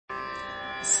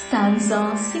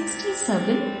Stanza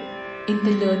 67 in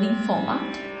the learning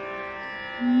format.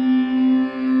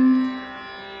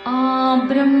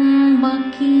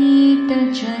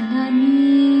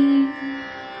 Brahmakita-janani,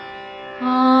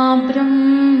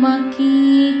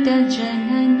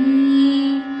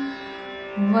 Brahmakita-janani,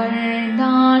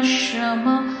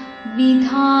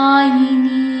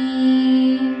 Varnashrama-vidhayini,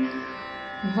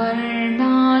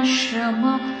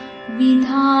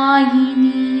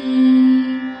 Varnashrama-vidhayini,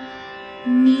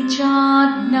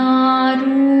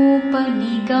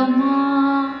 Nijajna-rupa-nigama,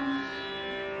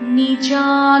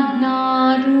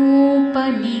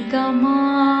 Nijajna-rupa-nigama,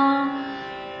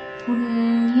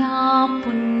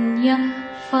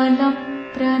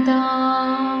 Punya-punya-phala-prada,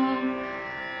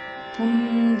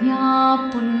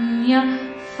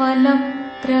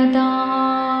 Punya-punya-phala-prada.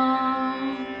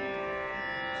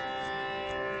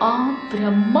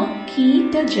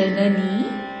 Brahmakita-janani,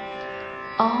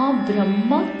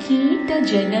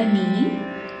 Brahmakita-janani,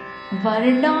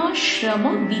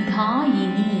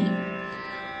 Varnashrama-vidhayini,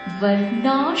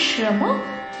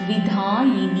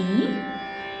 Varnashrama-vidhayini,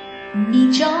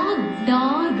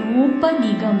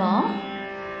 Nijajna-rupa-nigama,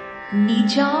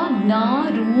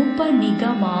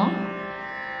 Nijajna-rupa-nigama,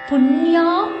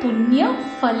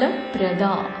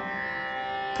 Punya-punya-phala-prada,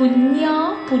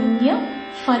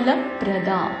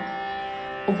 Punya-punya-phala-prada.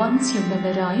 Once you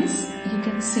memorize, you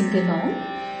can sing along.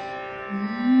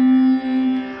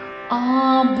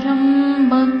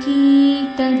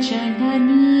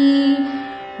 Brahmakita-janani,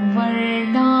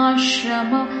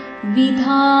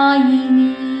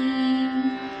 Varnashrama-vidhayini,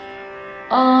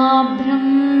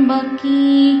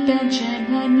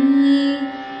 Brahmakita-janani,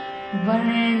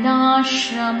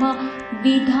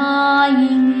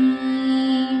 Varnashrama-vidhayini,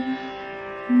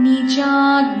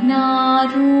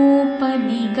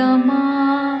 Nijajna-rupa-nigama,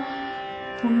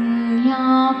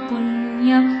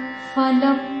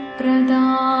 Punya-punya-phala-prada,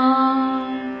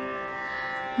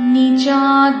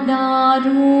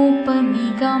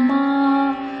 Nijajna-rupa-nigama,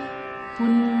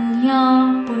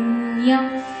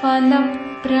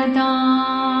 Punya-punya-phala-prada.